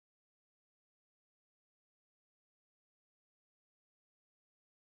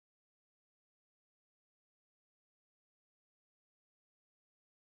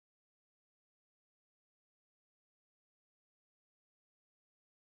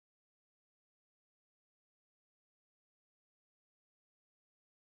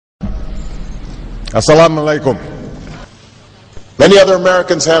Assalamu alaikum. Many other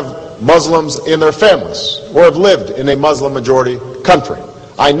Americans have Muslims in their families or have lived in a Muslim majority country.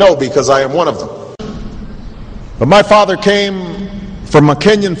 I know because I am one of them. But my father came from a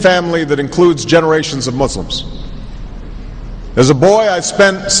Kenyan family that includes generations of Muslims. As a boy, I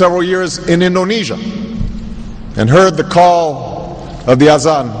spent several years in Indonesia and heard the call of the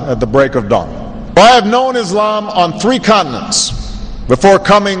azan at the break of dawn. I have known Islam on 3 continents before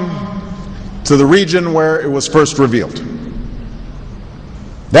coming to the region where it was first revealed.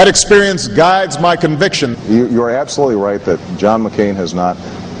 That experience guides my conviction. You're absolutely right that John McCain has not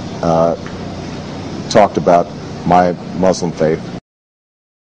talked about my Muslim faith.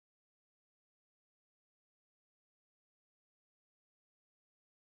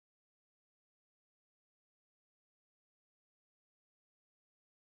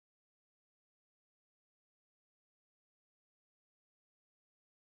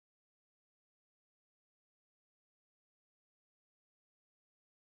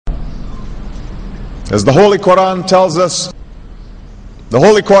 As the Holy Quran tells us, the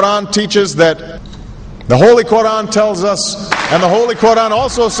Holy Quran teaches that, the Holy Quran tells us, and the Holy Quran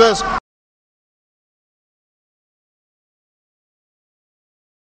also says,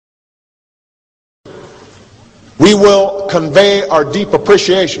 we will convey our deep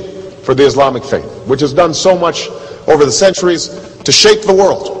appreciation for the Islamic faith, which has done so much over the centuries to shape the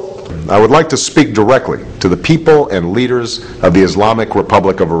world. I would like to speak directly to the people and leaders of the Islamic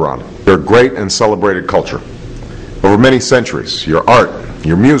Republic of Iran. Your great and celebrated culture. Over many centuries, your art,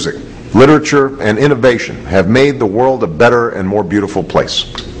 your music, literature, and innovation have made the world a better and more beautiful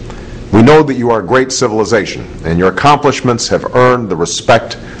place. We know that you are a great civilization, and your accomplishments have earned the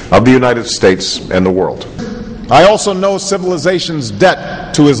respect of the United States and the world. I also know civilization's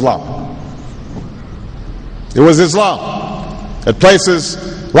debt to Islam. It was Islam at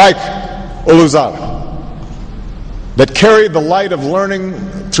places like Uluzada that carried the light of learning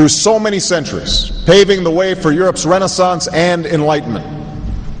through so many centuries, paving the way for Europe's Renaissance and Enlightenment.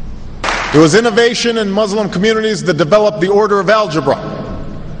 It was innovation in Muslim communities that developed the order of algebra,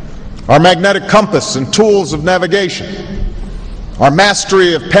 our magnetic compass and tools of navigation, our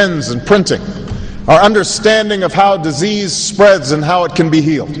mastery of pens and printing, our understanding of how disease spreads and how it can be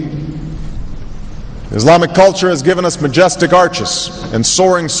healed. Islamic culture has given us majestic arches and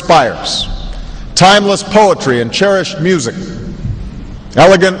soaring spires, timeless poetry and cherished music,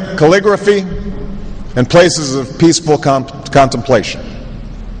 elegant calligraphy, and places of peaceful contemplation.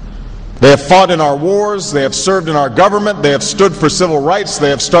 They have fought in our wars, they have served in our government, they have stood for civil rights, they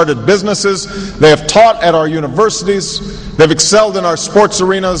have started businesses, they have taught at our universities, they've excelled in our sports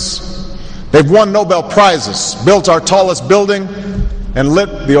arenas, they've won Nobel Prizes, built our tallest building, and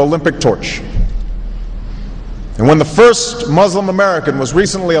lit the Olympic torch. And when the first Muslim American was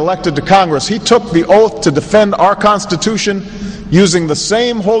recently elected to Congress, he took the oath to defend our Constitution using the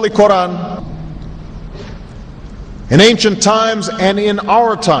same Holy Quran. In ancient times and in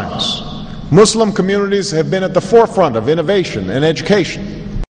our times, Muslim communities have been at the forefront of innovation and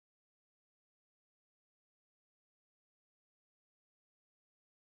education.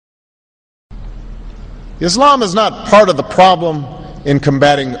 Islam is not part of the problem in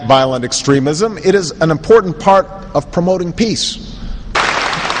combating violent extremism. It is an important part of promoting peace.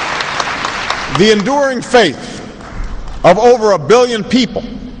 The enduring faith of over 1 billion people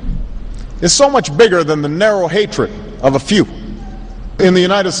is so much bigger than the narrow hatred of a few. In the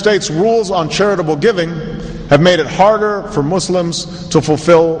United States, rules on charitable giving have made it harder for Muslims to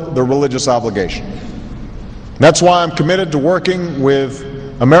fulfill their religious obligation. That's why I'm committed to working with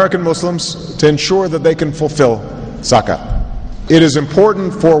American Muslims to ensure that they can fulfill zakat. It is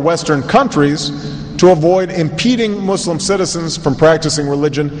important for Western countries to avoid impeding Muslim citizens from practicing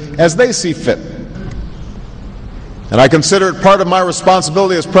religion as they see fit. And I consider it part of my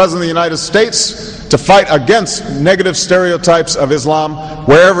responsibility as President of the United States to fight against negative stereotypes of Islam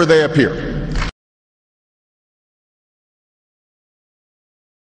wherever they appear.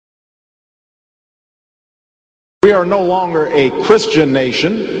 We are no longer a Christian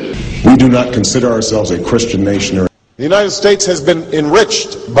nation. We do not consider ourselves a Christian nation. The United States has been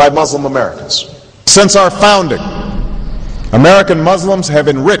enriched by Muslim Americans. Since our founding, American Muslims have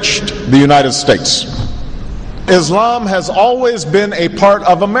enriched the United States. Islam has always been a part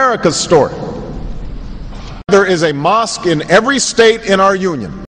of America's story. There is a mosque in every state in our union.